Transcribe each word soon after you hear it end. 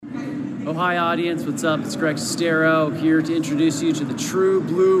Oh, hi, audience. What's up? It's Greg Sestero here to introduce you to the True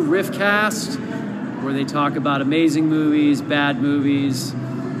Blue Riffcast, where they talk about amazing movies, bad movies,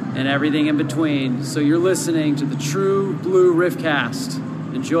 and everything in between. So you're listening to the True Blue Riffcast.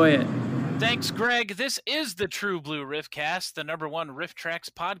 Enjoy it. Thanks, Greg. This is the True Blue Riffcast, the #1 Riff Tracks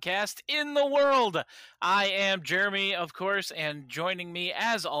podcast in the world. I am Jeremy, of course, and joining me,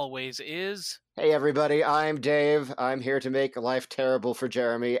 as always, is... Hey everybody, I'm Dave. I'm here to make life terrible for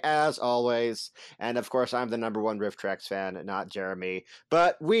Jeremy, as always. And of course, I'm the #1 Riff Tracks fan, not Jeremy.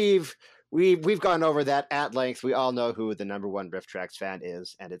 But we've gone over that at length. We all know who the #1 Riff Tracks fan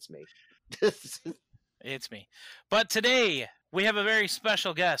is, and it's me. It's me. But today, we have a very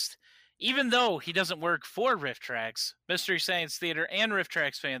special guest. Even though he doesn't work for Riff Tracks, Mystery Science Theater and Riff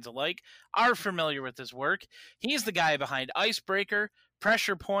Tracks fans alike are familiar with his work. He's the guy behind Icebreaker,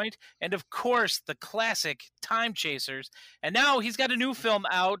 Pressure Point, and of course, the classic Time Chasers. And now he's got a new film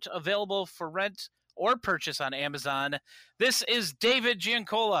out, available for rent or purchase on Amazon. This is David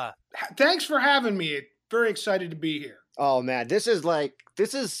Giancola. Thanks for having me. Very excited to be here. Oh man, this is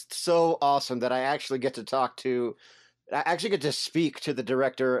so awesome that I actually get to speak to the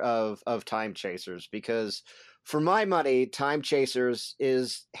director of Time Chasers, because for my money, Time Chasers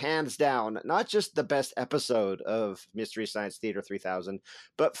is hands down not just the best episode of Mystery Science Theater 3000,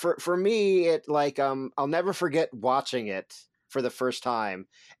 but for me, I'll never forget watching it for the first time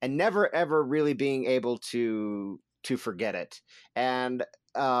and never ever really being able to forget it. And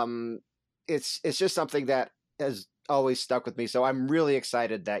it's just something that has always stuck with me. So I'm really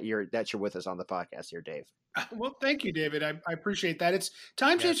excited that you're with us on the podcast here, Dave. Well, thank you, David. I appreciate that.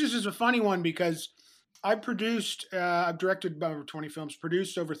 Time Chasers is a funny one because I've directed over 20 films,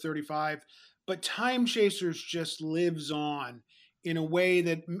 produced over 35, but Time Chasers just lives on in a way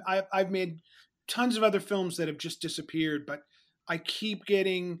that I've made tons of other films that have just disappeared, but I keep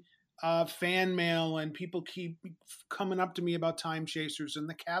getting fan mail and people keep coming up to me about Time Chasers and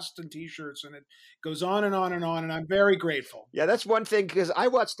the cast and t-shirts, and it goes on and on and on, and I'm very grateful. Yeah, that's one thing, because I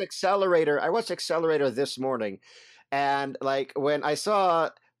watched Accelerator this morning, and when I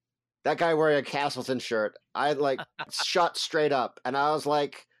saw that guy wearing a Castleton shirt, I shot straight up, and I was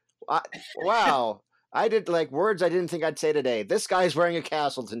like, wow. I did words I didn't think I'd say today. This guy's wearing a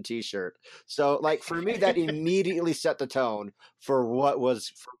Castleton t-shirt. So for me, that immediately set the tone for what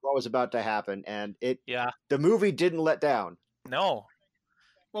was about to happen. And the movie didn't let down. No.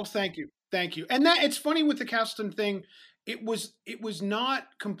 Well, thank you. Thank you. And that it's funny with the Castleton thing. It was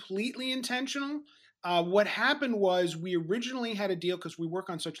not completely intentional. What happened was we originally had a deal, because we work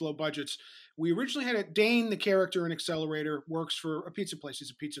on such low budgets. We originally had Dane, the character in Accelerator, works for a pizza place.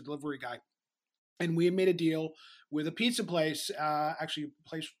 He's a pizza delivery guy. And we had made a deal with a pizza place, actually a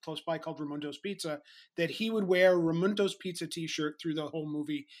place close by called Ramundo's Pizza, that he would wear a Ramundo's Pizza t-shirt through the whole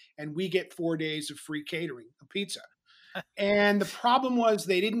movie, and we get 4 days of free catering of pizza. And the problem was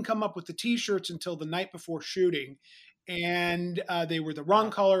they didn't come up with the t-shirts until the night before shooting, and they were the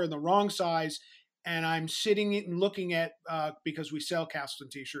wrong color and the wrong size. And I'm sitting and looking at, because we sell Castleton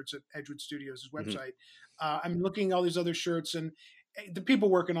t-shirts at Edgewood Studios' website, I'm looking at all these other shirts, and the people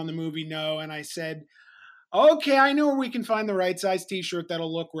working on the movie know, and I said, okay, I know where we can find the right size t-shirt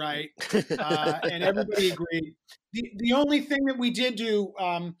that'll look right. And everybody agreed. The only thing that we did do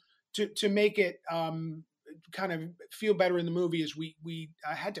to make it kind of feel better in the movie is we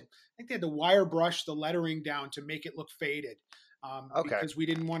had to, I think they had to wire brush the lettering down to make it look faded. Because we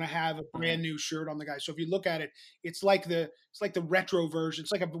didn't want to have a brand new shirt on the guy. So if you look at it, it's like the retro version.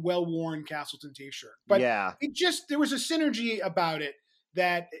 It's like a well-worn Castleton t-shirt. But there was a synergy about it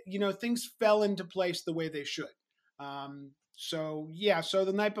that, things fell into place the way they should. So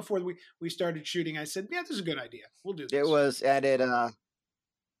the night before we started shooting, I said, yeah, this is a good idea. We'll do this.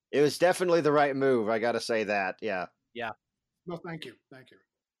 It was definitely the right move. I got to say that. Yeah. Yeah. Well, thank you. Thank you.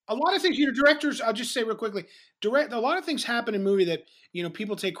 A lot of things, directors, I'll just say real quickly, a lot of things happen in movie that,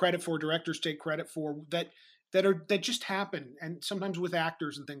 people take credit for, directors take credit for, that just happen, and sometimes with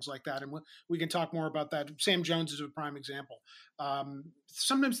actors and things like that. And we can talk more about that. Sam Jones is a prime example.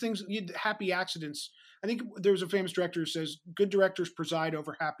 Sometimes happy accidents. I think there was a famous director who says, good directors preside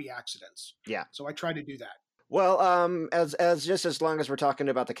over happy accidents. Yeah. So I try to do that. Well, as long as we're talking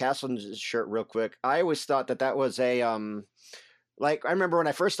about the Castleton shirt real quick, I always thought that was a, I remember when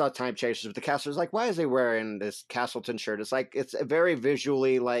I first saw Time Chasers with the cast, I was like, why is he wearing this Castleton shirt? It's very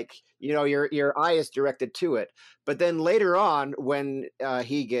visually your eye is directed to it. But then later on, when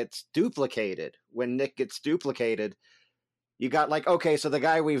Nick gets duplicated, you got like, okay, so the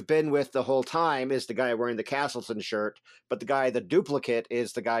guy we've been with the whole time is the guy wearing the Castleton shirt, but the duplicate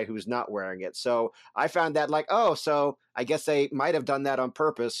is the guy who's not wearing it. So I found that like, oh, so I guess they might have done that on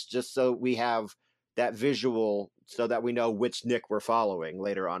purpose, just so we have that visual so that we know which Nick we're following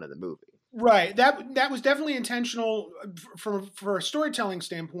later on in the movie. Right. That was definitely intentional for a storytelling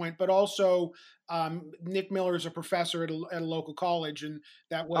standpoint, but also Nick Miller is a professor at a local college, and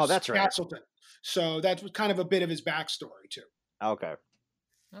that was that's right. Castleton. So that was kind of a bit of his backstory too. Okay.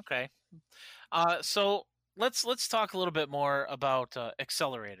 Okay. So let's talk a little bit more about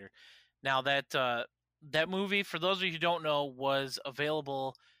Accelerator. Now that movie, for those of you who don't know, was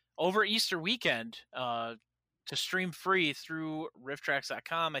available over Easter weekend to stream free through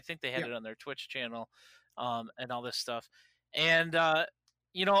rifftrax.com. I think they had it on their Twitch channel and all this stuff. And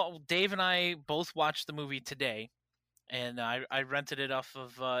Dave and I both watched the movie today, and I rented it off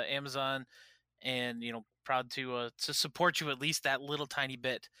of Amazon. And proud to support you at least that little tiny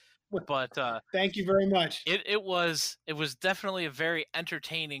bit. But thank you very much. It was definitely a very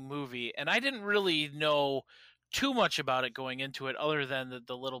entertaining movie, and I didn't really know too much about it going into it, other than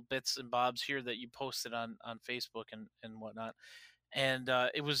the little bits and bobs here that you posted on Facebook and whatnot. And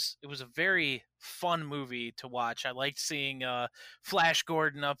it was a very fun movie to watch. I liked seeing Flash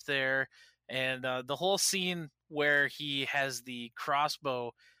Gordon up there, and the whole scene where he has the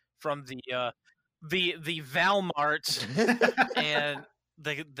crossbow from the Valmart and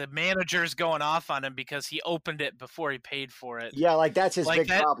the manager's going off on him because he opened it before he paid for it. Yeah, like that's his big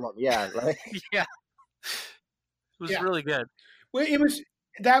problem. Yeah, right. Yeah, it was really good. Well, it was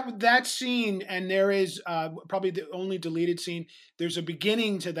that scene, and there is probably the only deleted scene. There's a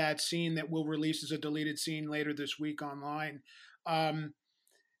beginning to that scene that we'll release as a deleted scene later this week online.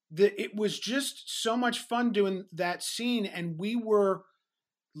 It was just so much fun doing that scene, and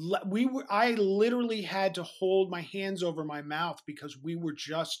I literally had to hold my hands over my mouth because we were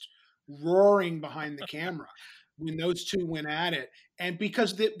just roaring behind the camera when those two went at it. And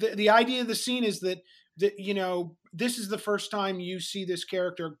because the idea of the scene is that this is the first time you see this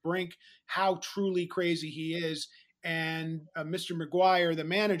character, Brink, how truly crazy he is. And Mr. McGuire, the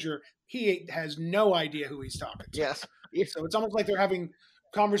manager, he has no idea who he's talking to. Yes. So it's almost like they're having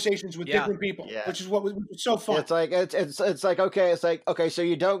conversations with different people, which is what was so fun. It's like it's like okay, so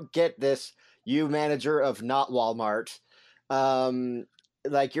you don't get this, you manager of not Walmart,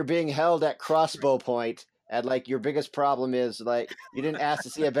 like you're being held at crossbow point, and like your biggest problem is like you didn't ask to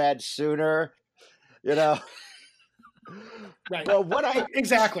see a badge sooner, Right. Well,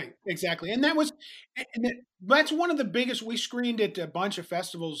 exactly, and that's one of the biggest. We screened at a bunch of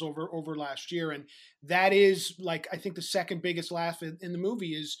festivals over last year, and that is like I think the second biggest laugh in the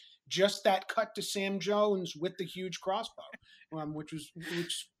movie is just that cut to Sam Jones with the huge crossbow, which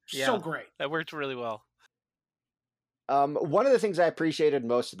so great. That worked really well. One of the things I appreciated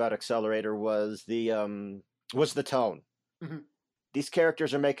most about Accelerator was the tone. Mm-hmm. These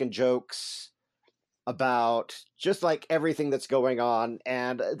characters are making jokes about just like everything that's going on,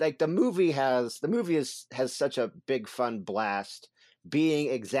 and like the movie has such a big fun blast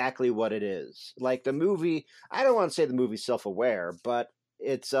being exactly what it is. Like the movie, I don't want to say the movie's self-aware, but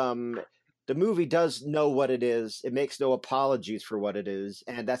it's the movie does know what it is. It makes no apologies for what it is,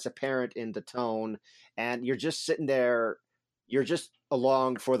 and that's apparent in the tone. And you're just sitting there, you're just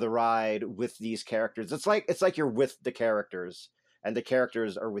along for the ride with these characters. It's like you're with the characters, and the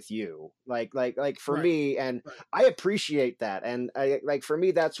characters are with you. Like for me, and I appreciate that. And for me,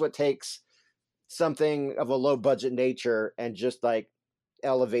 that's what takes something of a low budget nature and just like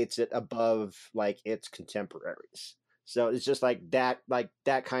elevates it above like its contemporaries. So it's just like that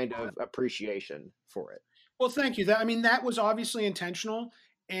kind of appreciation for it. Well, thank you. That was obviously intentional.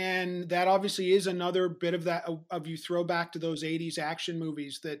 And that obviously is another bit of that of you throw back to those 80s action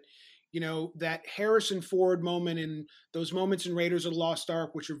movies that, that Harrison Ford moment and those moments in Raiders of the Lost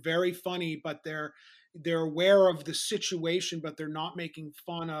Ark, which are very funny, but they're aware of the situation, but they're not making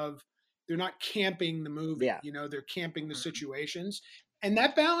fun of, they're not camping the movie. Yeah. They're camping the situations. And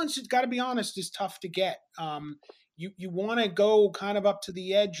that balance, it's got to be honest, is tough to get. You want to go kind of up to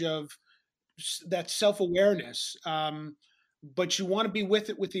the edge of that self-awareness. But you want to be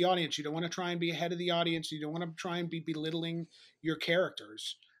with the audience. You don't want to try and be ahead of the audience. You don't want to try and be belittling your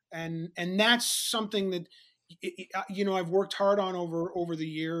characters. And that's something that, I've worked hard on over the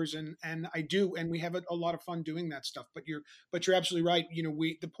years, and I do, and we have a lot of fun doing that stuff. But you're absolutely right.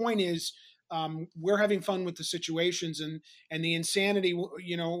 The point is, we're having fun with the situations and the insanity,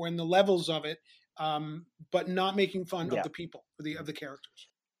 and the levels of it, but not making fun of the people, of the characters.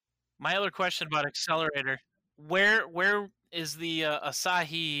 My other question about Accelerator, where is the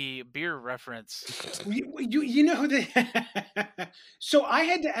Asahi beer reference? You know the so I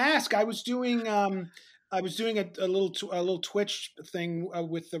had to ask. I was doing a little Twitch thing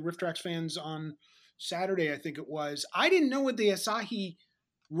with the Rift fans on Saturday, I think it was. I didn't know what the Asahi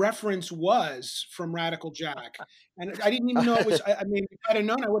reference was from Radical Jack, and I didn't even know it was. I mean, if I'd have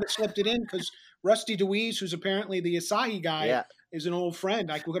known, I would have slipped it in because Rusty DeWeese, who's apparently the Asahi guy, Yeah. is an old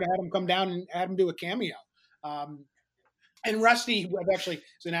friend. I could have had him come down and had him do a cameo. And Rusty, who actually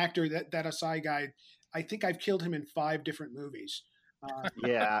is an actor, that Asahi guy, I think I've killed him in 5 different movies.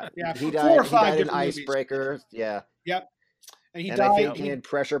 Yeah. Yeah, He 4 died. or 5 He died in different movies. Icebreaker. Yeah. Yep, and he And died. I think in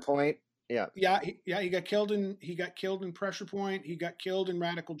Pressure Point. Yeah. He got killed in Pressure Point. He got killed in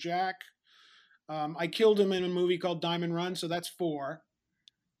Radical Jack. I killed him in a movie called Diamond Run, so that's 4.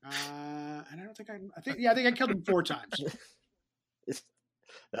 And I think I killed him 4 times.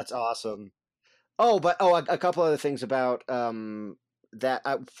 That's awesome. A couple other things about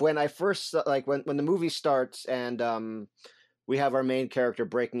that when I first when the movie starts and we have our main character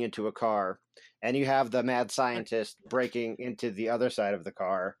breaking into a car and you have the mad scientist breaking into the other side of the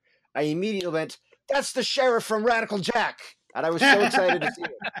car, I immediately went, "That's the sheriff from Radical Jack," and I was so excited to see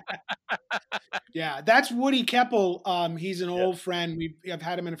it. Yeah, that's Woody Keppel. He's an old friend. I've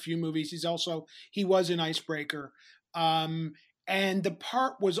had him in a few movies. He was in Icebreaker, and the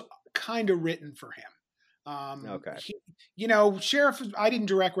part was kind of written for him. Okay. Sheriff. I didn't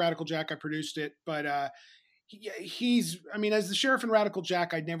direct Radical Jack. I produced it, but he's. I mean, as the sheriff in Radical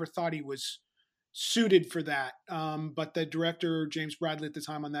Jack, I never thought he was suited for that. But the director James Bradley at the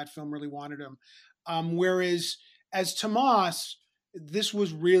time on that film really wanted him. Whereas as Tomas, this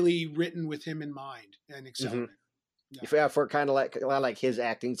was really written with him in mind and accelerated. Mm-hmm. Yeah, for kind of like his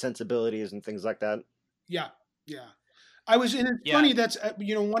acting sensibilities and things like that. Yeah. I was, and it's funny that's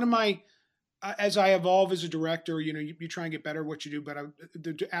one of my. As I evolve as a director, you try and get better at what you do. But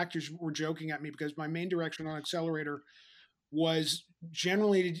the actors were joking at me because my main direction on Accelerator was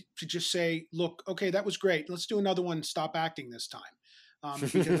generally to just say, "Look, okay, that was great. Let's do another one. And stop acting this time,"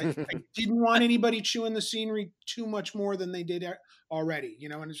 because I didn't want anybody chewing the scenery too much more than they did already.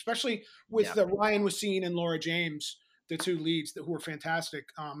 And especially with Ryan Wassine and Laura James, the 2 leads who were fantastic.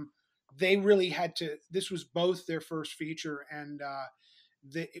 They really had to. This was both their first feature, and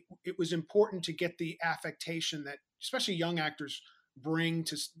it was important to get the affectation that especially young actors bring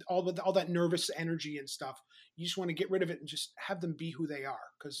to all that nervous energy and stuff. You just want to get rid of it and just have them be who they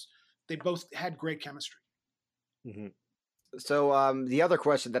are because they both had great chemistry. Mm-hmm. So the other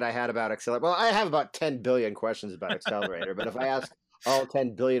question that I had about Accelerator, well, I have about 10 billion questions about Accelerator, but if I ask all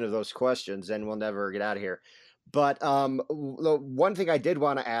 10 billion of those questions, then we'll never get out of here. But the one thing I did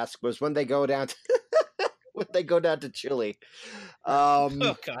want to ask was when they go down to Chile, Oh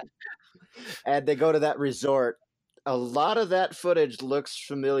God! and they go to that resort. A lot of that footage looks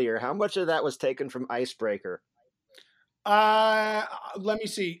familiar. How much of that was taken from Icebreaker? Let me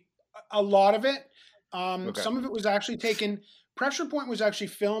see. A lot of it. Okay. Some of it was actually taken. Pressure Point was actually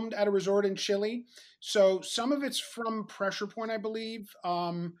filmed at a resort in Chile, so some of it's from Pressure Point, I believe,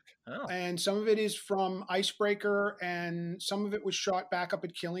 and some of it is from Icebreaker, and some of it was shot back up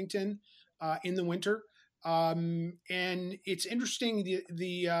at Killington in the winter. And it's interesting.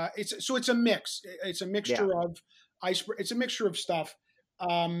 It's a mix. It's a mixture of Icebreaker. It's a mixture of stuff.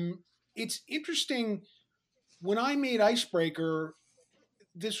 It's interesting. When I made Icebreaker,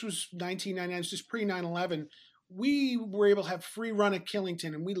 this was 1999. This is pre 9/11. We were able to have free run at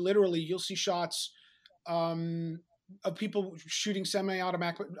Killington, and we literally, you'll see shots of people shooting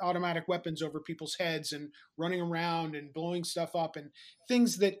semi-automatic weapons over people's heads and running around and blowing stuff up and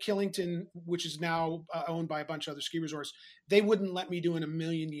things that Killington, which is now owned by a bunch of other ski resorts, they wouldn't let me do in a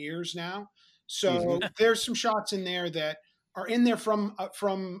million years now. So there's some shots in there that are in there from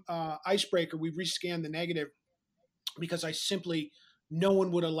Icebreaker. We rescanned the negative because no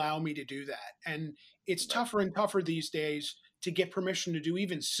one would allow me to do that. And it's tougher and tougher these days to get permission to do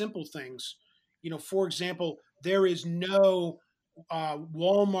even simple things. For example, there is no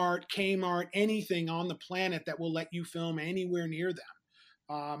Walmart, Kmart, anything on the planet that will let you film anywhere near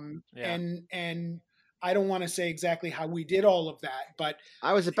them. And I don't want to say exactly how we did all of that, but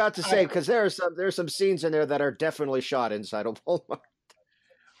I was about to say, because there's some scenes in there that are definitely shot inside of Walmart.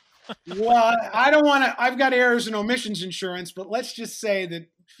 Well, I don't want to. I've got errors and omissions insurance, but let's just say that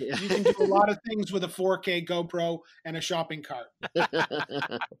you can do a lot of things with a 4K GoPro and a shopping cart.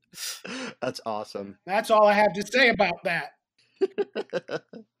 That's awesome. That's all I have to say about that.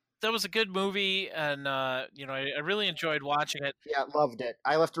 That was a good movie, and I really enjoyed watching it. Yeah, loved it.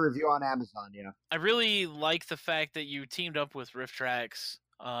 I left a review on Amazon. I really like the fact that you teamed up with RiffTrax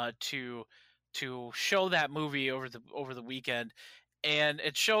to to show that movie over the weekend, and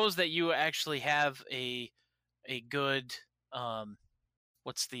it shows that you actually have a good a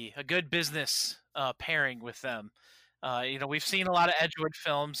good business pairing with them. We've seen a lot of Edgewood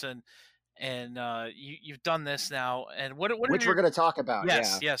films, and you've done this now. And what which we're going to talk about.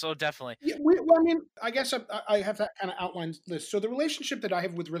 Yes, oh, definitely. Yeah, well, I mean, I guess I have that kind of outlined list. So the relationship that I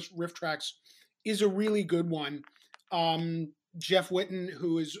have with Riff Tracks is a really good one. Jeff Witten,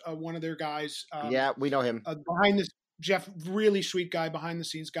 who is one of their guys. Yeah, we know him. Behind this, Jeff, really sweet guy, behind the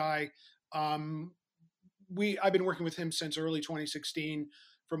scenes guy. I've been working with him since early 2016,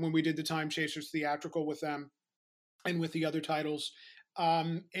 from when we did the Time Chasers theatrical with them, and with the other titles.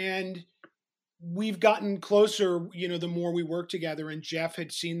 And we've gotten closer, the more we work together. And Jeff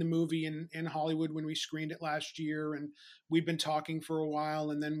had seen the movie in Hollywood when we screened it last year, and we've been talking for a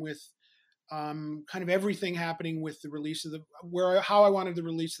while. And then with kind of everything happening with the release of how I wanted to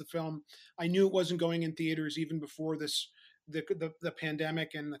release the film, I knew it wasn't going in theaters even before the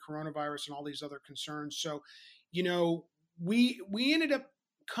pandemic and the coronavirus and all these other concerns. So, we ended up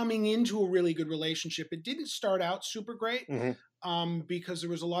coming into a really good relationship. It didn't start out super great, because there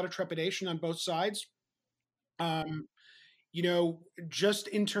was a lot of trepidation on both sides. Just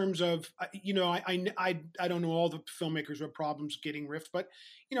in terms of, I don't know all the filmmakers who have problems getting riffed, but,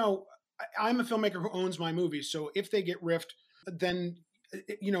 I'm a filmmaker who owns my movies. So if they get riffed, then,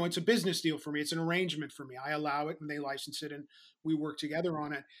 it's a business deal for me. It's an arrangement for me. I allow it and they license it and we work together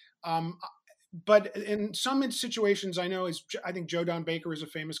on it. But in some situations, I think Joe Don Baker is a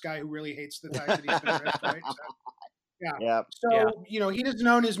famous guy who really hates the fact that he's been riffed, right? So, yeah. So, he doesn't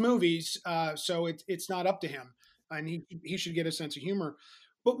own his movies. So it's not up to him, and he should get a sense of humor.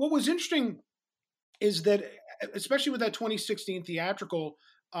 But what was interesting is that, especially with that 2016 theatrical,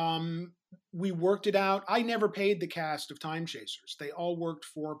 we worked it out. I never paid the cast of Time Chasers. They all worked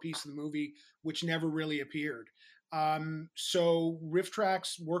for a piece of the movie, which never really appeared. So Riff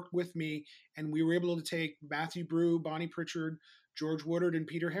Tracks worked with me, and we were able to take Matthew Brew, Bonnie Pritchard, George Woodard, and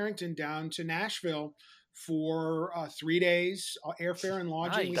Peter Harrington down to Nashville for 3 days, airfare and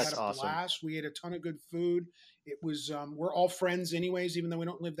lodging. Nice. We That's had a awesome. blast. We had a ton of good food. It was, we're all friends anyways, even though we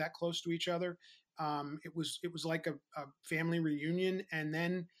don't live that close to each other. It was like a family reunion. And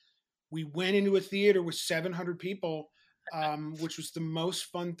then we went into a theater with 700 people, which was the most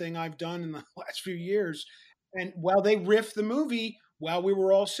fun thing I've done in the last few years. And while they riffed the movie, while we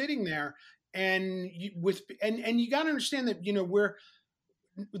were all sitting there, and you got to understand that,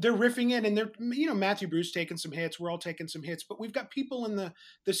 they're riffing it, and they're, Matthew Bruce taking some hits. We're all taking some hits, but we've got people in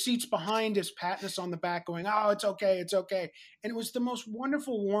the seats behind us patting us on the back going, "Oh, it's okay. It's okay." And it was the most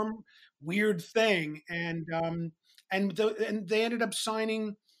wonderful, warm, weird thing. And they ended up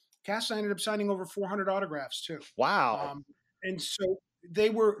signing, cast ended up signing over 400 autographs too. Wow. And so they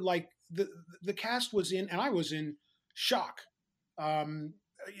were like, the cast was in, and I was in shock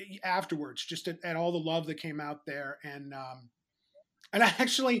afterwards, just at all the love that came out there. And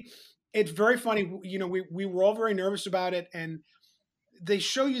actually, it's very funny. We were all very nervous about it, and they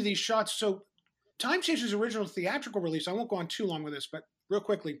show you these shots. So Time Chasers' original theatrical release, I won't go on too long with this, but real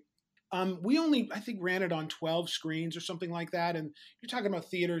quickly, we only, I think, ran it on 12 screens or something like that. And you're talking about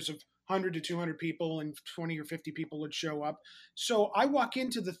theaters of 100 to 200 people, and 20 or 50 people would show up. So I walk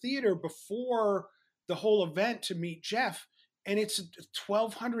into the theater before the whole event to meet Jeff, and it's a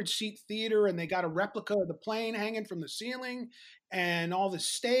 1,200 seat theater, and they got a replica of the plane hanging from the ceiling and all the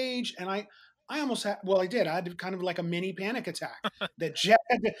stage. And I almost had, I did. I had kind of like a mini panic attack that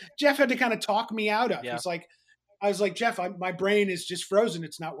Jeff had to kind of talk me out of. Yeah. It's like, I was like, Jeff, my brain is just frozen.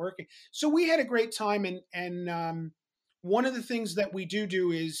 It's not working. So we had a great time. And one of the things that we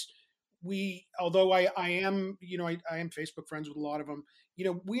do is although I am, I am Facebook friends with a lot of them,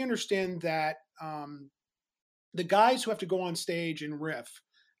 we understand that the guys who have to go on stage and riff,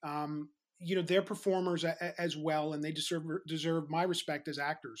 they're performers as well, and they deserve my respect as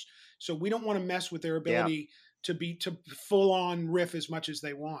actors. So we don't want to mess with their ability to full on riff as much as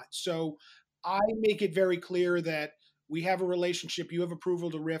they want. So I make it very clear that we have a relationship. You have approval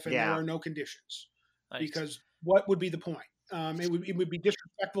to riff, and there are no conditions. Nice. Because what would be the point? It would be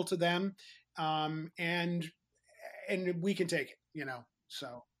disrespectful to them, and we can take it,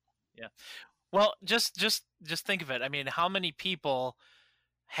 So yeah. Well, just think of it. I mean, how many people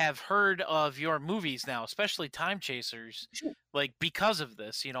have heard of your movies now, especially Time Chasers, like because of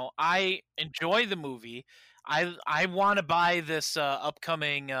this? I enjoy the movie. I want to buy this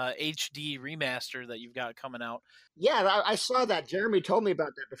upcoming HD remaster that you've got coming out. Yeah, I saw that. Jeremy told me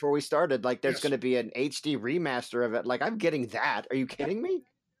about that before we started. Like, there's going to be an HD remaster of it. Like, I'm getting that. Are you kidding me?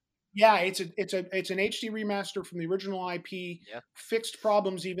 Yeah, it's an HD remaster from the original IP. Yeah. Fixed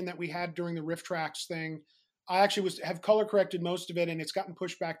problems even that we had during the Rift Tracks thing. I actually have color corrected most of it, and it's gotten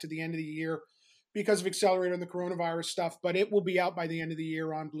pushed back to the end of the year because of Accelerator and the coronavirus stuff. But it will be out by the end of the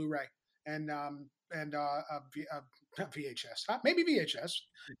year on Blu-ray and not VHS, maybe VHS,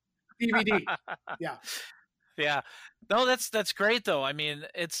 DVD. Yeah. Yeah. No, that's great though. I mean,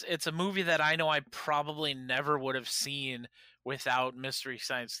 it's a movie that I know I probably never would have seen without Mystery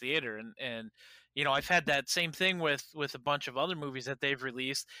Science Theater, and you know, I've had that same thing with a bunch of other movies that they've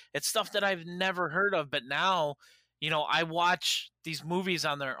released. It's stuff that I've never heard of, but now, you know, I watch these movies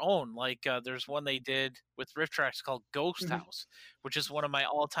on their own. Like there's one they did with Rift Tracks called Ghost Mhm. House, which is one of my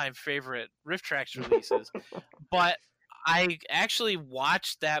all-time favorite Rift Tracks releases. But I actually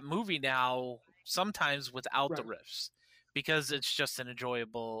watch that movie now sometimes without the Right. riffs because it's just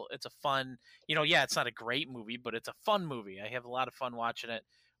it's a fun, you know, yeah, it's not a great movie, but it's a fun movie. I have a lot of fun watching it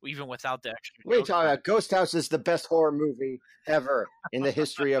even without the extra What are you jokes talking in it. about? Ghost House is the best horror movie ever in the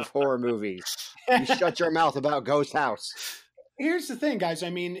history of horror movies. You shut your mouth about Ghost House. Here's the thing, guys. I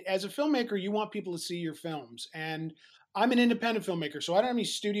mean, as a filmmaker, you want people to see your films. And I'm an independent filmmaker, so I don't have any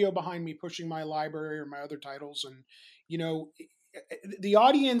studio behind me pushing my library or my other titles. And, you know, the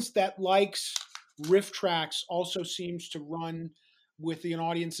audience that likes riff tracks also seems to run with an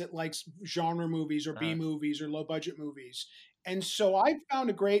audience that likes genre movies or B Uh, movies or low budget movies. And so I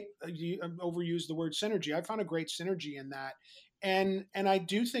found a great, overuse the word synergy. I found a great synergy in that. And I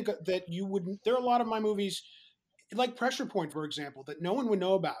do think that you wouldn't, there are a lot of my movies like Pressure Point, for example, that no one would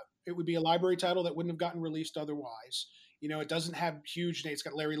know about. It would be a library title that wouldn't have gotten released otherwise. You know, it doesn't have huge names. It's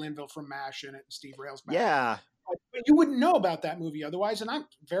got Larry Linville from MASH in it and Steve Railsback. Yeah. But you wouldn't know about that movie otherwise, and I'm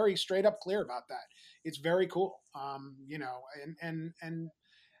very straight up clear about that. It's very cool, you know, and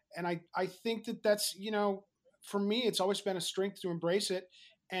I think that's, you know, for me, it's always been a strength to embrace it,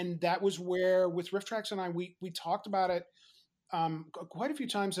 and that was where with Rift Tracks and we talked about it quite a few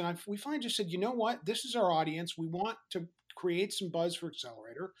times, and we finally just said, you know what, this is our audience. We want to create some buzz for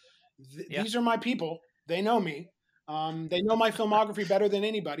Accelerator. yeah, These are my people. They know me. They know my filmography better than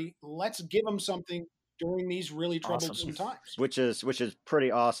anybody. Let's give them something during these really awesome. troublesome times. which is pretty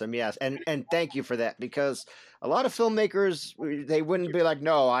awesome. Yes, and thank you for that, because a lot of filmmakers, they wouldn't be like,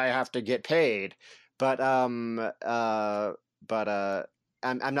 no, I have to get paid, but but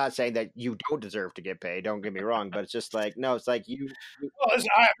I'm not saying that you don't deserve to get paid. Don't get me wrong, but it's just like, no, it's like Well, listen,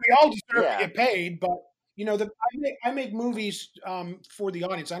 we all deserve to yeah. get paid, but you know, I make movies for the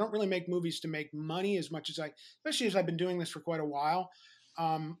audience. I don't really make movies to make money as much as especially as I've been doing this for quite a while.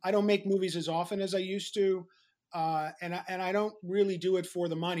 I don't make movies as often as I used to, and I don't really do it for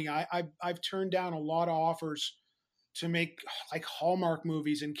the money. I've turned down a lot of offers to make like Hallmark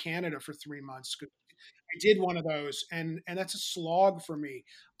movies in Canada for 3 months. I did one of those, and that's a slog for me.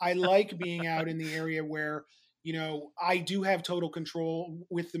 I like being out in the area where, you know, I do have total control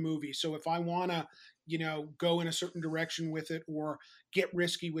with the movie. So if I want to, you know, go in a certain direction with it or get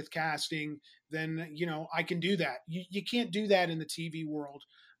risky with casting, then, you know, I can do that. You can't do that in the TV world,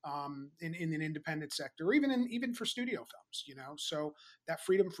 in an independent sector, or even for studio films, you know. So that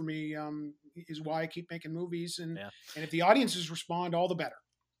freedom for me is why I keep making movies, Yeah. and if the audiences respond, all the better.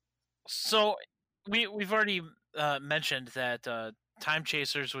 So we've already mentioned that Time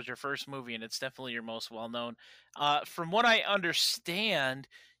Chasers was your first movie, and it's definitely your most well known. From what I understand,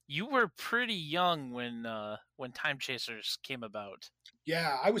 you were pretty young when Time Chasers came about.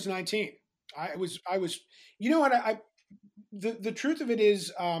 Yeah, I was 19. I was, you know what? The truth of it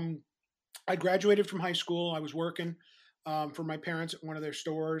is, I graduated from high school. I was working for my parents at one of their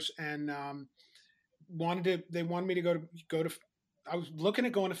stores, and they wanted me to go to. I was looking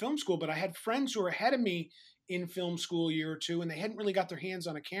at going to film school, but I had friends who were ahead of me in film school a year or two, and they hadn't really got their hands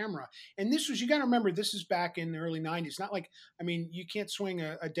on a camera. And this was, you got to remember, this is back in the early '90s. Not like, I mean, you can't swing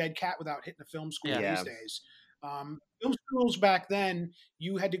a dead cat without hitting a film school Yeah. these days. Film schools back then,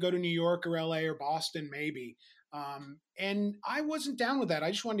 you had to go to New York or LA or Boston, maybe. And I wasn't down with that.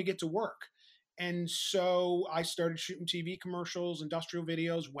 I just wanted to get to work. And so I started shooting TV commercials, industrial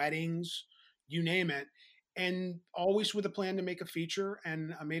videos, weddings, you name it, and always with a plan to make a feature.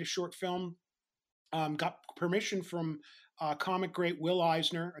 And I made a short film. Got permission from comic great Will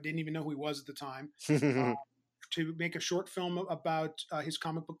Eisner. I didn't even know who he was at the time. To make a short film about his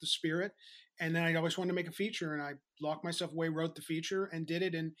comic book, The Spirit. And then I always wanted to make a feature, and I locked myself away, wrote the feature, and did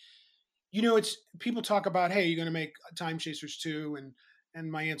it. And you know, it's people talk about, hey, you're going to make Time Chasers 2,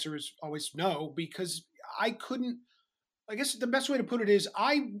 and my answer is always no, because I couldn't. I guess the best way to put it is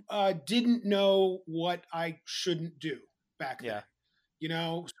I didn't know what I shouldn't do back then. Yeah. You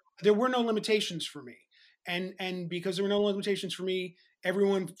know, there were no limitations for me, and because there were no limitations for me,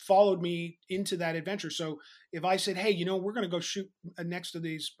 everyone followed me into that adventure. So if I said, hey, we're going to go shoot next to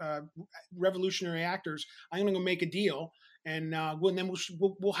these revolutionary actors, I'm going to go make a deal, and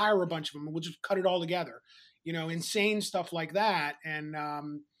we'll hire a bunch of them, and we'll just cut it all together. Insane stuff like that. And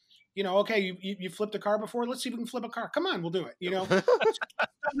okay, you flipped a car before. Let's see if we can flip a car. Come on, we'll do it. Stuff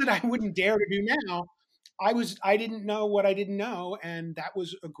that I wouldn't dare to do now. I didn't know what I didn't know, and that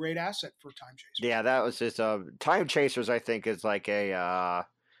was a great asset for Time Chasers. Yeah, that was just Time Chasers. I think is like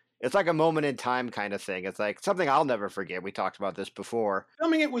it's like a moment in time kind of thing. It's like something I'll never forget. We talked about this before.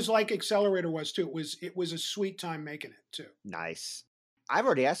 Filming it was like Accelerator was too. It was a sweet time making it too. Nice. I've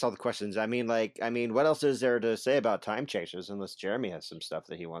already asked all the questions. I mean, what else is there to say about Time Chasers? Unless Jeremy has some stuff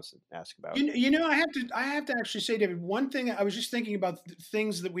that he wants to ask about. I have to actually say, David, one thing I was just thinking about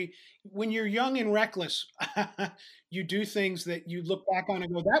things that when you're young and reckless, you do things that you look back on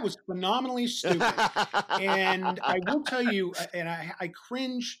and go, that was phenomenally stupid. And I will tell you, and I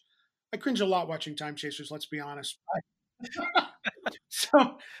cringe a lot watching Time Chasers. Let's be honest.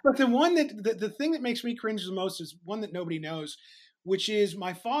 But the thing that makes me cringe the most is one that nobody knows, which is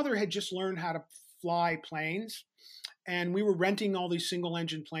my father had just learned how to fly planes, and we were renting all these single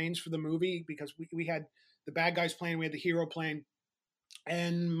engine planes for the movie because we had the bad guys plane, we had the hero plane.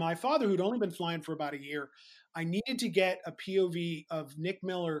 And my father, who'd only been flying for about a year, I needed to get a POV of Nick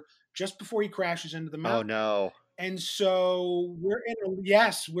Miller just before he crashes into the mountain. Oh no. And so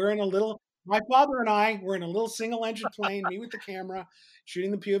my father and I were in a little single engine plane, me with the camera, shooting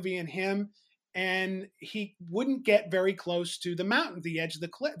the POV and him. And he wouldn't get very close to the mountain, the edge of the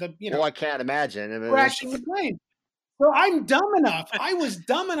cliff. Well, I can't imagine. Crashing the plane. So I was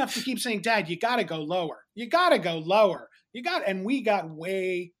dumb enough to keep saying, Dad, you got to go lower. You got to go lower. And we got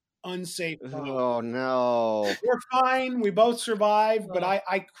way unsafe. Oh no. We're fine. We both survived, but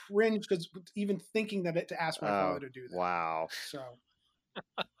I cringed because even thinking to ask my father to do that. Wow. So,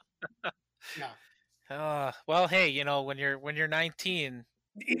 yeah. Well, hey, when you're 19.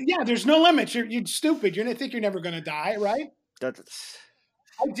 Yeah, there's no limits. You're stupid. You think you're never going to die, right? I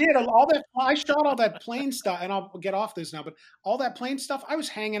did all that. I shot all that plane stuff, and I'll get off this now. But all that plane stuff, I was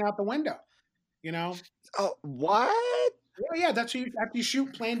hanging out the window. Oh, what? Yeah. That's after you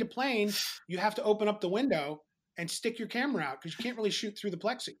shoot plane to plane, you have to open up the window and stick your camera out because you can't really shoot through the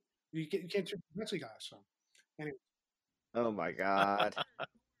plexi. You can't through the plexiglass. So, anyway. Oh my God.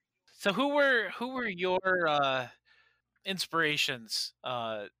 So who were your inspirations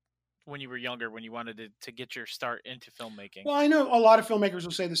when you were younger, when you wanted to get your start into filmmaking? Well, I know a lot of filmmakers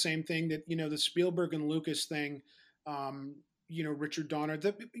will say the same thing, that the Spielberg and Lucas thing, Richard Donner.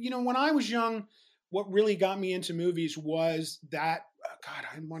 When I was young, what really got me into movies was that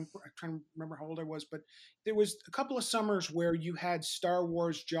I'm trying to remember how old I was, but there was a couple of summers where you had Star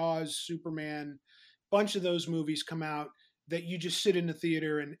Wars, Jaws, Superman, bunch of those movies come out that you just sit in the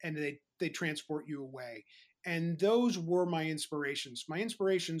theater and they transport you away. And those were my inspirations. My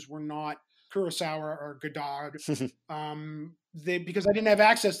inspirations were not Kurosawa or Godard, because I didn't have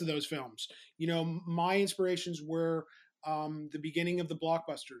access to those films. My inspirations were the beginning of the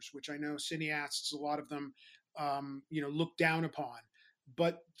blockbusters, which I know cineasts, a lot of them, look down upon.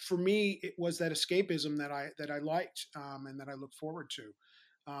 But for me, it was that escapism that I liked and that I look forward to.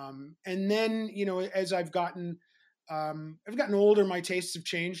 And then, as I've gotten older, my tastes have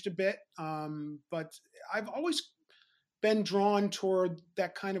changed a bit, but I've always been drawn toward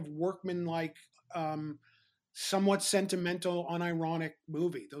that kind of workman-like, somewhat sentimental, unironic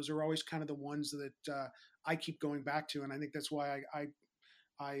movie. Those are always kind of the ones that I keep going back to, and I think that's why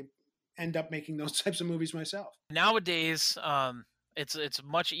I end up making those types of movies myself. Nowadays, it's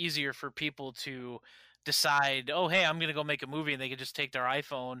much easier for people to decide, oh, hey, I'm going to go make a movie, and they can just take their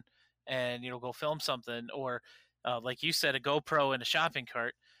iPhone and go film something, or like you said, a GoPro and a shopping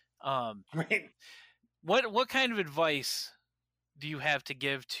cart. Right. What kind of advice do you have to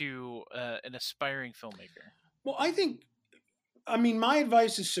give to an aspiring filmmaker? Well, my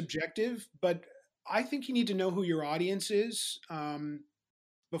advice is subjective, but I think you need to know who your audience is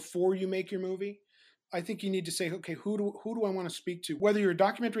before you make your movie. I think you need to say, okay, who do I want to speak to? Whether you're a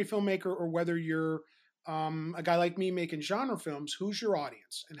documentary filmmaker or whether you're a guy like me making genre films, who's your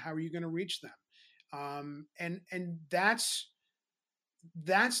audience and how are you going to reach them? And that's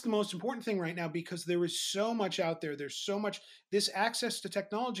the most important thing right now, because there is so much out there. There's so much, this access to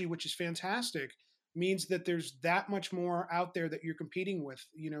technology, which is fantastic, means that there's that much more out there that you're competing with.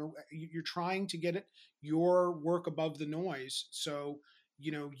 You're trying to get your work above the noise. So,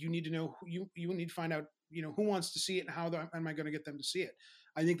 you need to know you need to find out, who wants to see it and how am I going to get them to see it?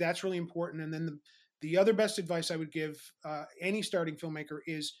 I think that's really important. And then the other best advice I would give any starting filmmaker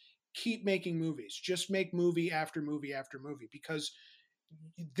is keep making movies. Just make movie after movie after movie, because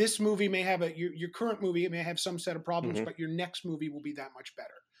this movie may have your current movie may have some set of problems, Mhm. but your next movie will be that much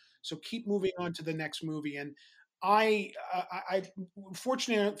better. So keep moving on to the next movie. And I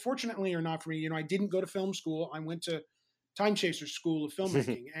fortunately or not for me, I didn't go to film school. I went to Time Chaser School of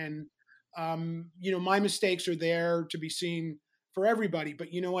Filmmaking, and my mistakes are there to be seen for everybody.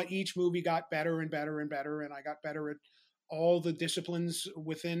 But you know what? Each movie got better and better and better, and I got better at all the disciplines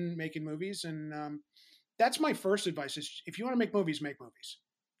within making movies. And that's my first advice: is if you want to make movies, make movies.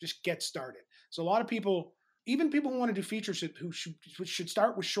 Just get started. So a lot of people, even people who want to do features, who should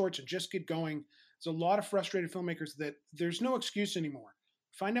start with shorts and just get going. There's a lot of frustrated filmmakers that there's no excuse anymore.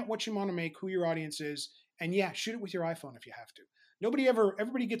 Find out what you want to make, who your audience is, and yeah, shoot it with your iPhone if you have to.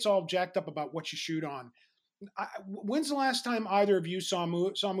 Everybody gets all jacked up about what you shoot on. When's the last time either of you saw a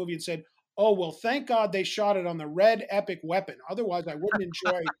movie and said, "Oh, well, thank God they shot it on the Red Epic weapon. Otherwise, I wouldn't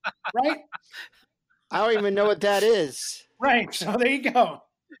enjoy." Right? I don't even know what that is. Right. So there you go.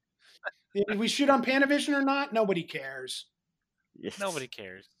 If we shoot on Panavision or not, nobody cares. Yes. Nobody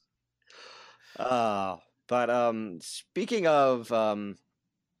cares. But speaking of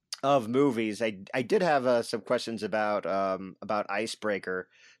movies, I did have some questions about Icebreaker.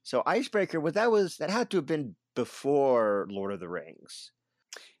 So Icebreaker, that had to have been before Lord of the Rings.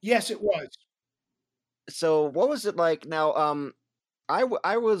 Yes, it was. So what was it like? Now, I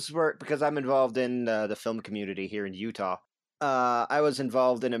was because I'm involved in the film community here in Utah. I was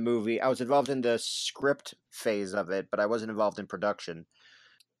involved in a movie. I was involved in the script phase of it, but I wasn't involved in production.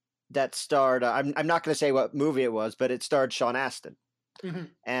 That starred. I'm not going to say what movie it was, but it starred Sean Astin. Mm-hmm.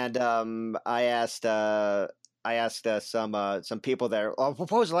 And I asked some people there.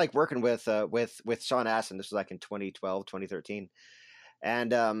 What was it like working with Sean Astin? This was like in 2012, 2013,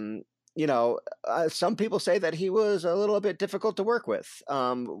 and some people say that he was a little bit difficult to work with.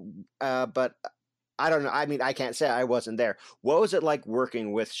 But I don't know. I mean, I can't say, I wasn't there. What was it like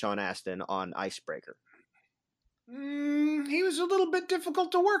working with Sean Astin on Icebreaker? He was a little bit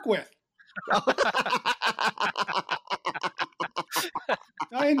difficult to work with.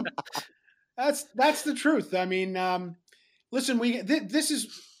 I mean, that's the truth. I mean, listen, this is.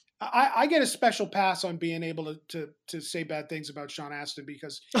 I get a special pass on being able to say bad things about Sean Astin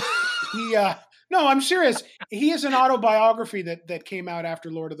because he. No, I'm serious. He has an autobiography that came out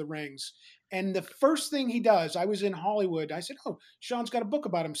after Lord of the Rings, and the first thing he does, I was in Hollywood. I said, "Oh, Sean's got a book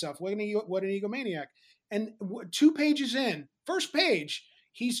about himself. What an egomaniac!" And 2 pages in, first page,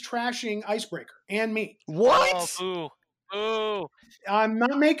 he's trashing Icebreaker and me. What? Oh, boo. Boo. I'm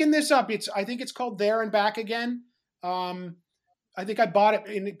not making this up. I think it's called There and Back Again. I think I bought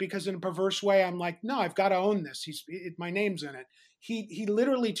it because in a perverse way, I'm like, no, I've got to own this. My name's in it. He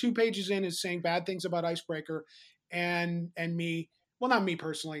literally 2 pages in is saying bad things about Icebreaker and me. Well, not me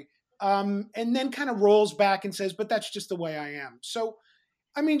personally. And then kind of rolls back and says, but that's just the way I am. So,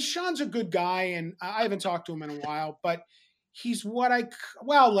 I mean, Sean's a good guy, and I haven't talked to him in a while, but he's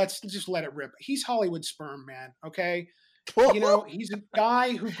let's just let it rip. He's Hollywood sperm, man. Okay. He's a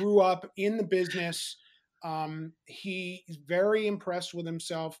guy who grew up in the business. He's very impressed with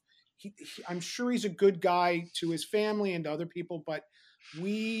himself. I'm sure he's a good guy to his family and to other people, but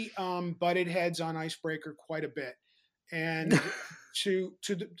we butted heads on Icebreaker quite a bit. And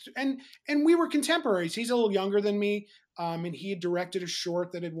and we were contemporaries. He's a little younger than me. And he had directed a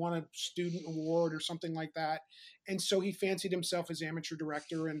short that had won a student award or something like that. And so he fancied himself as amateur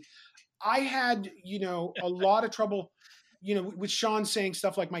director. And I had, a lot of trouble, with Sean saying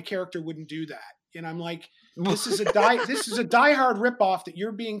stuff like my character wouldn't do that. And I'm like, this is a diehard ripoff that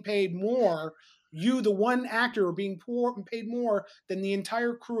you're being paid more. You, the one actor, are being paid more than the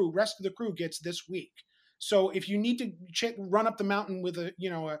entire rest of the crew gets this week. So if you need to run up the mountain with an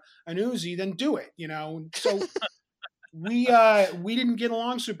Uzi, then do it. So we didn't get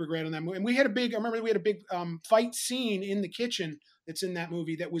along super great on that movie, and I remember we had a big fight scene in the kitchen that's in that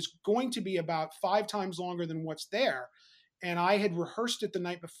movie that was going to be about 5 times longer than what's there, and I had rehearsed it the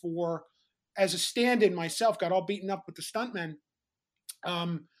night before as a stand-in myself, got all beaten up with the stuntmen,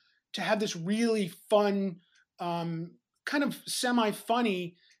 to have this really fun, kind of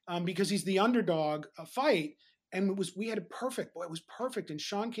semi-funny, because he's the underdog, fight, and we had it perfect. Boy, it was perfect. And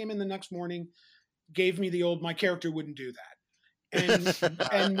Sean came in the next morning, gave me the old, my character wouldn't do that.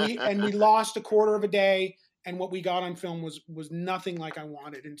 And we lost a quarter of a day, and what we got on film was nothing like I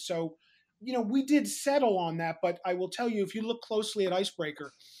wanted. And so, we did settle on that, but I will tell you, if you look closely at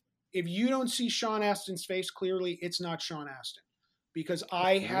Icebreaker, if you don't see Sean Astin's face clearly, it's not Sean Astin, because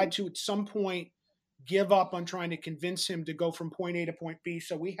I had to at some point give up on trying to convince him to go from point A to point B.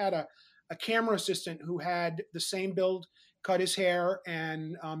 So we had a camera assistant who had the same build, cut his hair,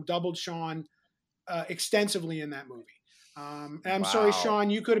 and doubled Sean extensively in that movie. And I'm sorry, Sean,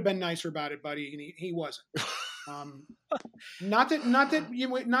 you could have been nicer about it, buddy, and he wasn't. Not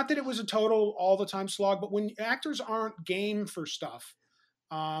that it was a total all the time slog, but when actors aren't game for stuff,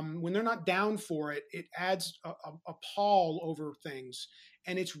 when they're not down for it, it adds a pall over things,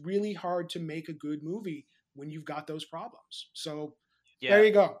 and it's really hard to make a good movie when you've got those problems. So there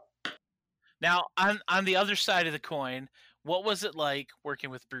you go. Now, on the other side of the coin, what was it like working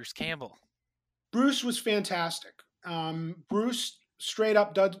with Bruce Campbell? Bruce was fantastic. Bruce straight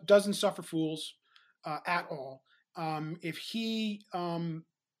up doesn't suffer fools at all. If he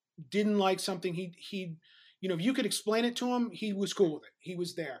didn't like something, he if you could explain it to him, he was cool with it. He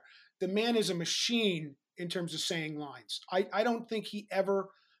was there. The man is a machine in terms of saying lines. I don't think he ever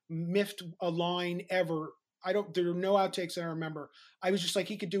miffed a line ever. There are no outtakes that I remember. I was just like,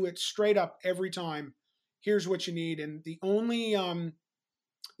 he could do it straight up every time. Here's what you need. And the only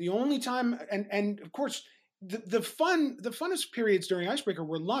time, and of course, the funnest periods during Icebreaker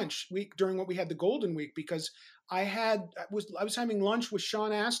were lunch week, during what we had the Golden Week, because I was having lunch with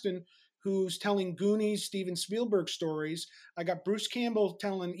Sean Astin, who's telling Goonies, Steven Spielberg stories. I got Bruce Campbell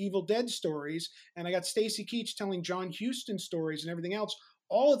telling Evil Dead stories, and I got Stacy Keach telling John Huston stories and everything else,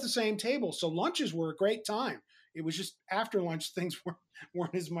 all at the same table. So lunches were a great time. It was just after lunch things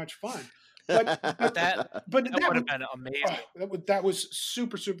weren't as much fun. But that would have been amazing. That was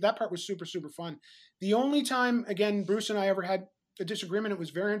super. That part was super fun. The only time, again, Bruce and I ever had a disagreement, it was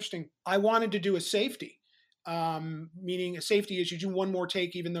very interesting. I wanted to do a safety, meaning a safety is you do one more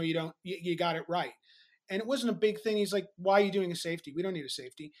take even though you got it right. And it wasn't a big thing. He's like, "Why are you doing a safety? We don't need a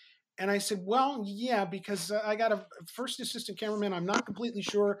safety." And I said, "Well, yeah, because I got a first assistant cameraman. I'm not completely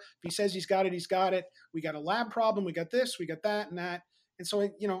sure. If he says he's got it, he's got it. We got a lab problem. We got this. We got that and that." And so,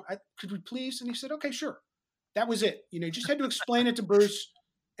 could we please? And he said, "Okay, sure." That was it. Just had to explain it to Bruce,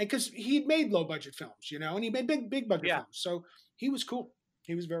 and because he'd made low budget films, and he made big budget films, so he was cool.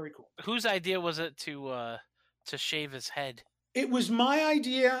 He was very cool. Whose idea was it to shave his head? It was my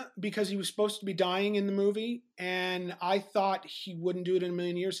idea because he was supposed to be dying in the movie, and I thought he wouldn't do it in a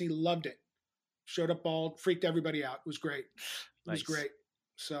million years. He loved it. Showed up bald, freaked everybody out. It was great. It was great.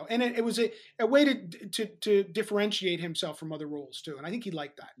 So, and it was a way to differentiate himself from other roles too, and I think he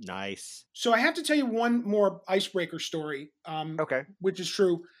liked that. Nice. So I have to tell you one more Icebreaker story, okay, which is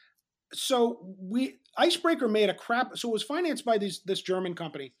true. So Icebreaker made a crap. So it was financed by this German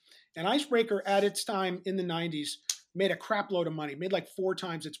company, and Icebreaker at its time in the '90s made a crap load of money, made like 4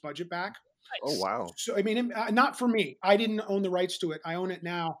 times its budget back. Oh wow! So I mean, not for me. I didn't own the rights to it. I own it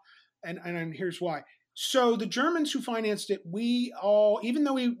now, and here's why. So the Germans who financed it, we all, even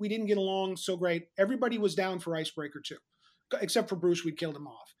though we didn't get along so great, everybody was down for Icebreaker 2, except for Bruce. We'd killed him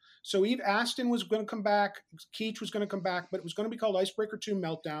off. So Eve Astin was going to come back, Keach was going to come back, but it was going to be called Icebreaker 2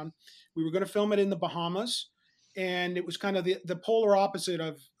 Meltdown. We were going to film it in the Bahamas, and it was kind of the polar opposite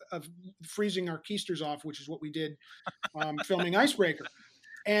of freezing our keisters off, which is what we did filming Icebreaker.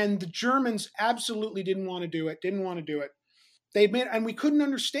 And the Germans absolutely didn't want to do it. And we couldn't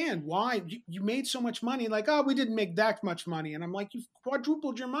understand why you made so much money. Like, oh, we didn't make that much money. And I'm like, you've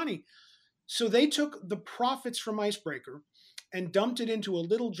quadrupled your money. So they took the profits from Icebreaker and dumped it into a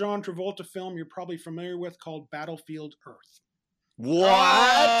little John Travolta film you're probably familiar with called Battlefield Earth. What?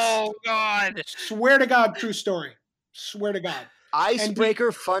 Oh, God. Swear to God, true story. Swear to God.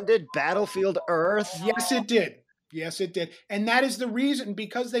 Icebreaker funded Battlefield Earth? Yes, it did. Yes, it did. And that is the reason,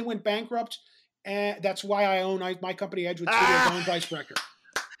 because they went bankrupt. And that's why I own my company, Edgewood Studios, owns Icebreaker.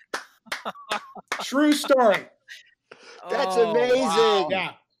 True story. That's amazing. Wow.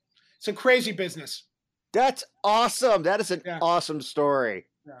 Yeah. It's a crazy business. That's awesome. That is an awesome story.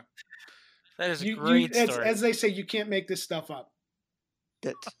 Yeah. That is a great story. As they say, you can't make this stuff up.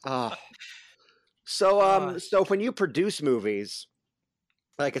 So when you produce movies,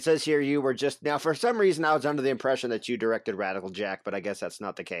 like it says here, you were now for some reason I was under the impression that you directed Radical Jack, but I guess that's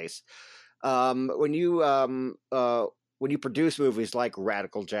not the case. When you produce movies like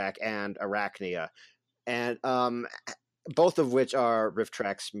Radical Jack and Arachnia, and both of which are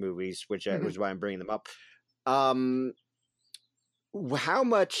RiffTrax movies, which is why I'm bringing them up. How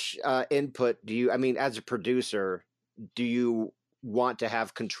much input do you? I mean, as a producer, do you want to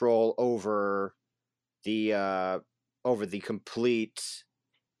have control over the complete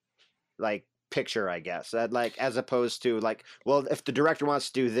picture, I guess, that as opposed to well, if the director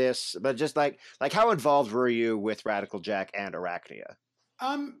wants to do this, but just how involved were you with Radical Jack and Arachnia?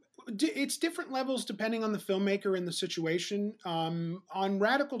 It's different levels depending on the filmmaker and the situation. On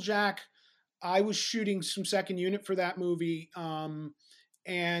Radical Jack, I was shooting some second unit for that movie,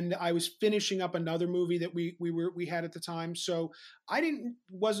 and I was finishing up another movie that we had at the time. So I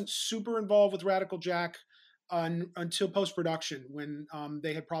wasn't super involved with Radical Jack. until post-production when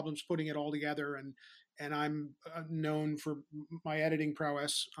they had problems putting it all together, and I'm known for my editing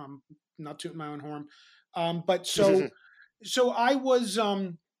prowess, not tooting my own horn. But so I was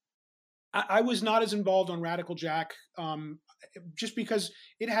not as involved on Radical Jack, just because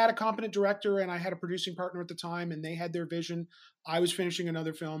it had a competent director and I had a producing partner at the time, and they had their vision. I was finishing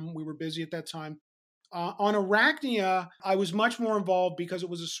another film. We were busy at that time. On Arachnia, I was much more involved because it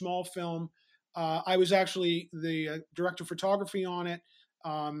was a small film. I was actually the director of photography on it.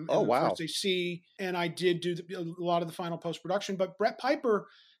 Oh, wow. SAC, and I did do a lot of the final post-production. But Brett Piper,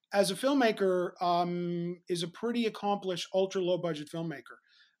 as a filmmaker, is a pretty accomplished, ultra low budget filmmaker.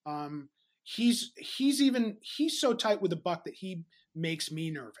 He's so tight with the buck that he makes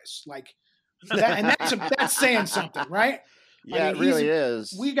me nervous. Like that, and that's saying something, right? Yeah, I mean, it really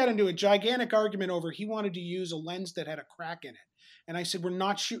is. We got into a gigantic argument over he wanted to use a lens that had a crack in it. And I said, we're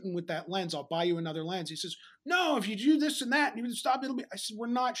not shooting with that lens. I'll buy you another lens. He says, no, if you do this and that, and you stop, it'll be. I said, we're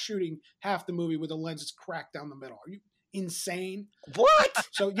not shooting half the movie with a lens that's cracked down the middle. Are you insane? What?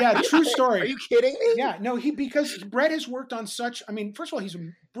 So yeah, true story. Are you kidding me? Yeah, no, because Brett has worked on such, I mean, first of all, he's a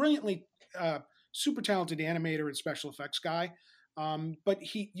brilliantly, super talented animator and special effects guy. But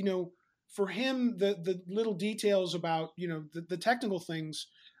he, for him, the little details about, the technical things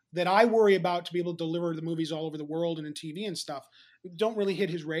that I worry about to be able to deliver the movies all over the world and in TV and stuff don't really hit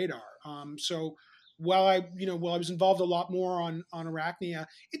his radar. So while I was involved a lot more on Arachnia,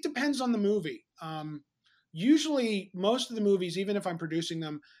 it depends on the movie. Usually most of the movies, even if I'm producing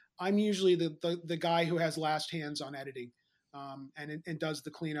them, I'm usually the guy who has last hands on editing, and does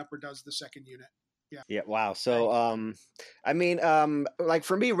the cleanup or does the second unit. Yeah. Yeah. Wow. So, like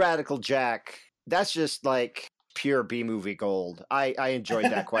for me, Radical Jack, that's just like pure B movie gold. I enjoyed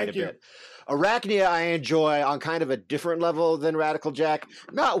that quite a bit. Arachnia, I enjoy on kind of a different level than Radical Jack.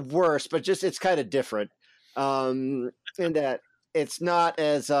 Not worse, but just it's kind of different. In that it's not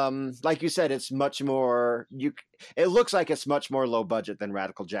as like you said, it's much more. It looks like it's much more low budget than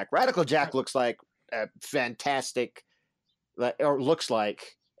Radical Jack. Radical Jack looks like a fantastic, or looks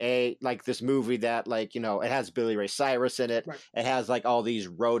like this movie that it has Billy Ray Cyrus in it. Right. It has like all these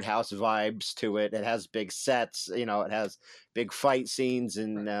Roadhouse vibes to it. It has big sets, it has big fight scenes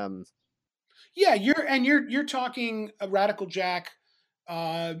and right. Yeah, you're talking a Radical Jack.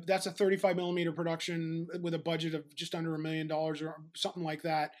 That's a 35 millimeter production with a budget of just under $1 million or something like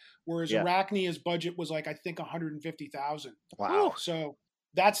that. Whereas Arachnia's budget was I think 150,000. Wow. So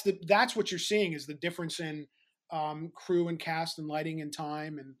that's what you're seeing is the difference in crew and cast and lighting and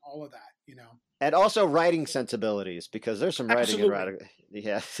time and all of that, and also writing sensibilities, because there's some writing Absolutely.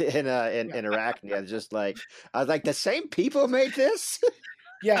 in Arachnia. Just I was like, the same people made this.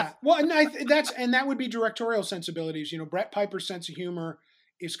 Yeah, well, and that would be directorial sensibilities. Brett Piper's sense of humor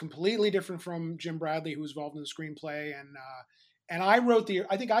is completely different from Jim Bradley, who was involved in the screenplay, and I wrote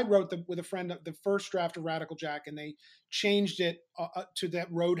with a friend the first draft of Radical Jack, and they changed it to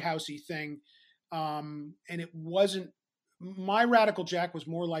that Roadhousey thing. And it wasn't, my Radical Jack was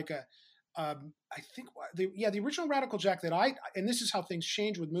more like I think the original Radical Jack that and this is how things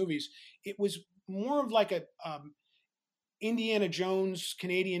change with movies. It was more of like a Indiana Jones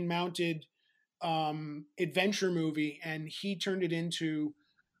Canadian mounted adventure movie, and he turned it into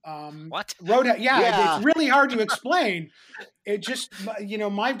what? Roadhouse. Yeah, it's really hard to explain. It just,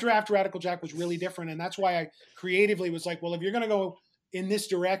 my draft Radical Jack was really different, and that's why I creatively was like, well, if you're going to go in this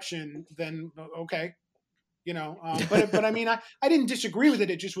direction, then okay, but I mean, I didn't disagree with it.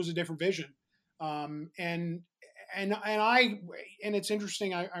 It just was a different vision. And it's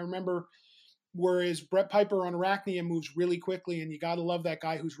interesting. I remember, whereas Brett Piper on Arachnia moves really quickly, and you got to love that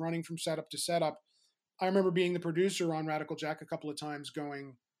guy who's running from setup to setup. I remember being the producer on Radical Jack a couple of times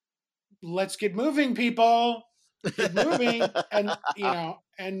going, let's get moving, people, get moving. And,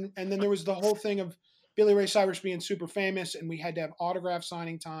 and then there was the whole thing of Billy Ray Cyrus being super famous, and we had to have autograph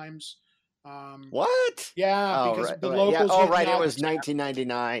signing times. What? Yeah, because the locals. Yeah. Oh, right. It was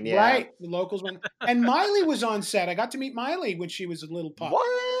 1999. Yeah. Right. The locals went, and Miley was on set. I got to meet Miley when she was a little pup.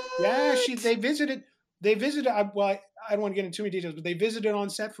 What? Yeah, they visited. Well, I don't want to get into too many details, but they visited on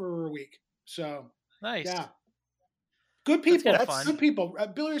set for a week. So nice. Yeah. Good people. That's good people.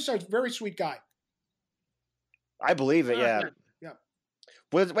 Billy Ray Cyrus, very sweet guy. I believe it. Yeah. Yeah.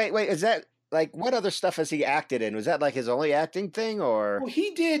 Wait. Is that what other stuff has he acted in? Was that his only acting thing, or? Well,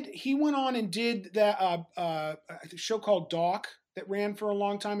 he went on and did that show called Doc that ran for a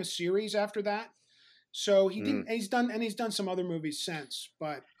long time, a series after that. So he didn't. He's done some other movies since,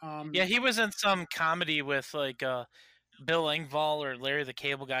 but yeah, he was in some comedy with Bill Engvall or Larry the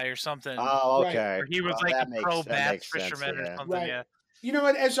Cable Guy or something. Oh, okay. Right. He was a pro bass fisherman or something. Right. Yeah. You know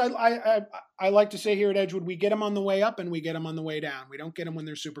what? As I like to say here at Edgewood, we get them on the way up and we get them on the way down. We don't get them when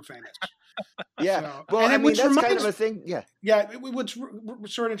they're super famous. Yeah. So, Well, and I mean, which that's kind reminds- of a thing. Yeah. Yeah, what's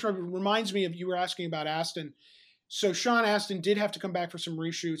sort of reminds me of you were asking about Astin. So Sean Astin did have to come back for some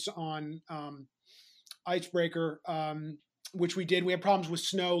reshoots on Icebreaker, which we did. We had problems with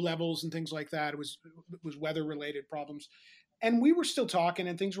snow levels and things like that. It was weather related problems, and we were still talking,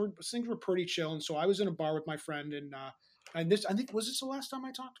 and things were pretty chill. And so I was in a bar with my friend, and this, I think, was this the last time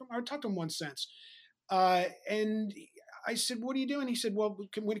I talked to him? I talked to him once since, and I said, "What are you doing?" He said, "Well,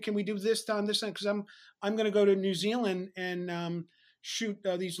 can we do this time, this time? Because I'm going to go to New Zealand and shoot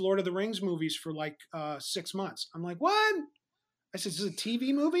these Lord of the Rings movies for like 6 months." I'm like, "What?" I said, "This is a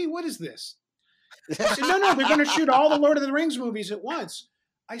TV movie? What is this?" I said, no, they're going to shoot all the Lord of the Rings movies at once.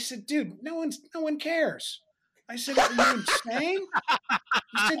 I said, "Dude, no one cares." I said, "Are you insane?"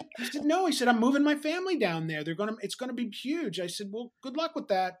 He said, "No." He said, "I'm moving my family down there. It's going to be huge." I said, "Well, good luck with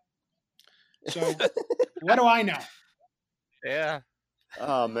that." So what do I know? Yeah.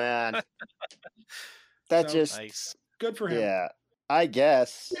 Oh man. That So, just Nice. Good for him. yeah. I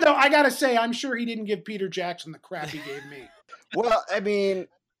guess. No, I got to say, I'm sure he didn't give Peter Jackson the crap he gave me. Well, I mean,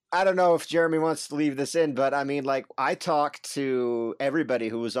 I don't know if Jeremy wants to leave this in, but I mean, like, I talked to everybody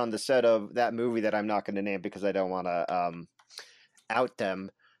who was on the set of that movie that I'm not going to name because I don't want to out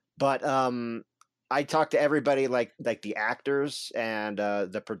them. But I talked to everybody, like the actors and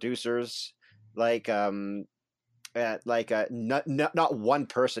the producers, not one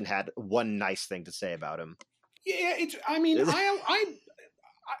person had one nice thing to say about him. Yeah, I mean,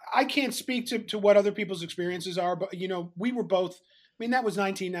 I can't speak to what other people's experiences are, but you know, we were both. I mean, that was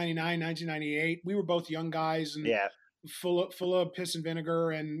 1999, 1998. We were both young guys and Yeah. full of piss and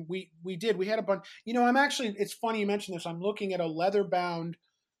vinegar, and we had a bunch. You know, I'm actually. It's funny you mentioned this. I'm looking at a leather-bound,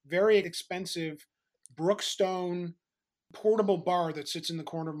 very expensive Brookstone portable bar that sits in the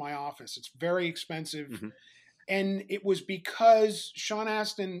corner of my office. It's very expensive, Mm-hmm. and it was because Sean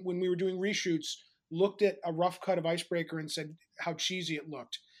Astin, when we were doing reshoots, looked at a rough cut of Icebreaker and said how cheesy it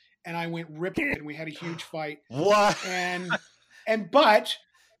looked, and I went ripping, and we had a huge fight. What? But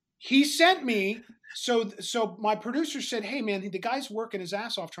he sent me. So my producer said, "Hey man, the guy's working his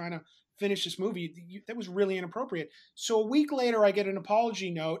ass off trying to finish this movie. That was really inappropriate." So a week later, I get an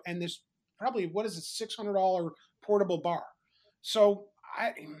apology note, and this probably $600 portable bar. So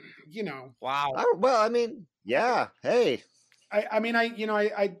Wow. Well, I mean, yeah. Hey.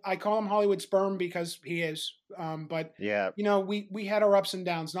 I call him Hollywood sperm because he is. But Yeah. you know, we had our ups and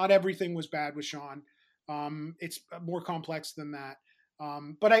downs. Not everything was bad with Sean. It's more complex than that.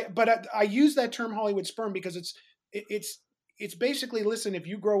 But I use that term Hollywood sperm because it's basically, listen, if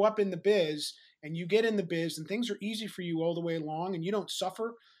you grow up in the biz and you get in the biz and things are easy for you all the way along and you don't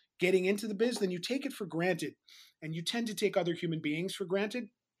suffer getting into the biz, then you take it for granted and you tend to take other human beings for granted.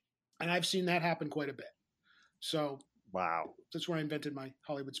 And I've seen that happen quite a bit. So Wow. that's where I invented my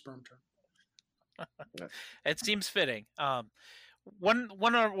Hollywood sperm term. It seems fitting. One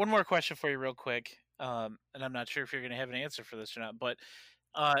more question for you, real quick. And I'm not sure if you're going to have an answer for this or not, but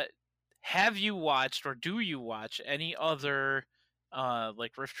have you watched or do you watch any other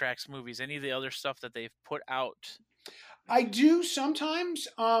like RiffTrax movies? Any of the other stuff that they've put out? I do sometimes.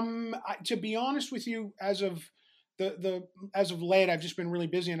 To be honest with you, as of late, I've just been really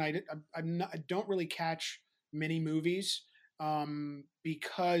busy, and I don't really catch many movies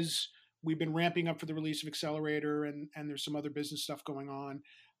because we've been ramping up for the release of Accelerator, and there's some other business stuff going on.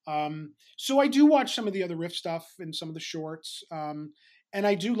 So I do watch some of the other Riff stuff and some of the shorts, and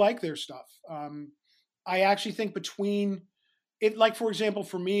I do like their stuff. I actually think between it, like for example,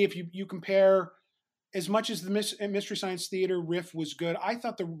 for me, if you compare. As much as the Mystery Science Theater riff was good, I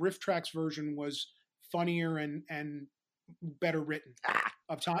thought the RiffTrax version was funnier and better written.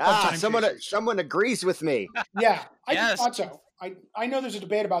 Of time Someone agrees with me. Yeah, Yes. I thought so. I know there's a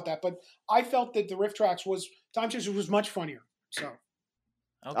debate about that, but I felt that the RiffTrax Time Chaser was much funnier. So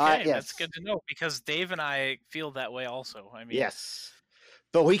Okay, yes. That's good to know because Dave and I feel that way also. I mean, Yes.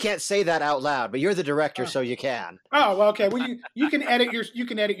 But we can't say that out loud. But you're the director, so you can. Oh, well, okay. Well, you can edit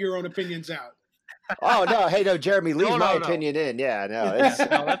your own opinions out. Oh no! Hey, no, Jeremy, leave No, my no. opinion in. Yeah, no, yeah, it's,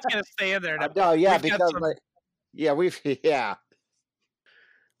 no, that's gonna stay in there. Now. no, yeah, We've got because some- like,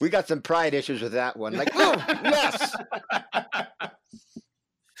 we got some pride issues with that one. Like, oh yes,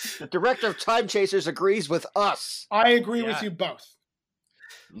 the director of Time Chasers agrees with us. I agree with Yeah. you both.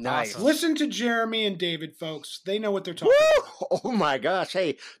 Nice. Awesome. Listen to Jeremy and David, folks. They know what they're talking Woo! Oh my gosh!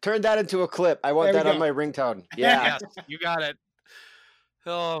 Hey, turn that into a clip. I want There we that on go. my ringtone. Yeah. Yes, you got it.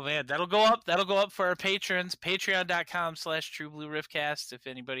 Oh man, that'll go up. That'll go up for our patrons. Patreon.com/TrueBlueRiffcast. If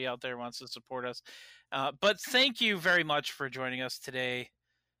anybody out there wants to support us, But thank you very much for joining us today.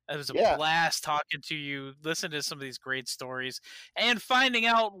 It was a Yeah. blast talking to you, listening to some of these great stories, and finding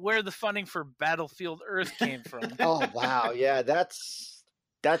out where the funding for Battlefield Earth came from. Oh wow, yeah, that's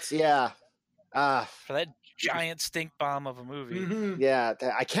yeah. For that giant stink bomb of a movie. Mhm. Yeah,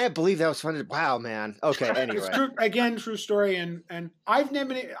 I can't believe that was funded. Wow, man. Okay, It's anyway. true, again, true story, and I've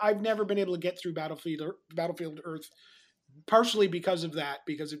never been able to get through Battlefield Earth, partially because of that.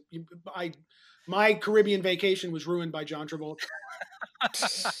 Because my Caribbean vacation was ruined by John Travolta.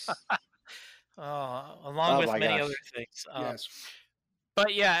 Along with my many gosh. other things. Yes.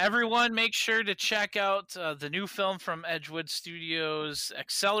 But yeah, everyone make sure to check out the new film from Edgewood Studios,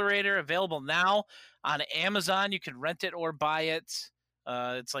 Accelerator, available now on Amazon. You can rent it or buy it.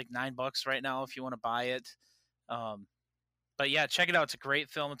 It's like $9 right now if you want to buy it. But yeah, check it out. It's a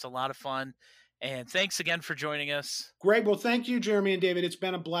great film. It's a lot of fun. And thanks again for joining us. Great. Well, thank you, Jeremy and David. It's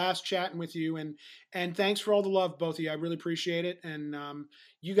been a blast chatting with you, and thanks for all the love, both of you. I really appreciate it, and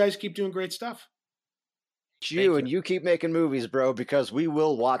you guys keep doing great stuff. You and you keep making movies, bro, because we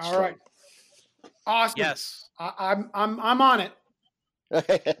will watch All right. Awesome. Yes. I'm on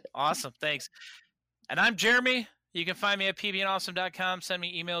it. Awesome. Thanks. And I'm Jeremy. You can find me at pbandawesome.com. Send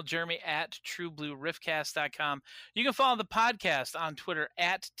me email, jeremy@trueblueriffcast.com. You can follow the podcast on Twitter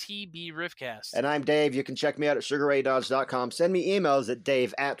 @tbriffcast. And I'm Dave. You can check me out at sugarraydodge.com. Send me emails at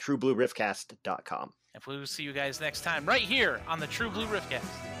dave@trueblueriffcast.com. And we'll see you guys next time right here on the True Blue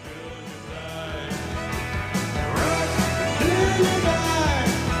Riffcast.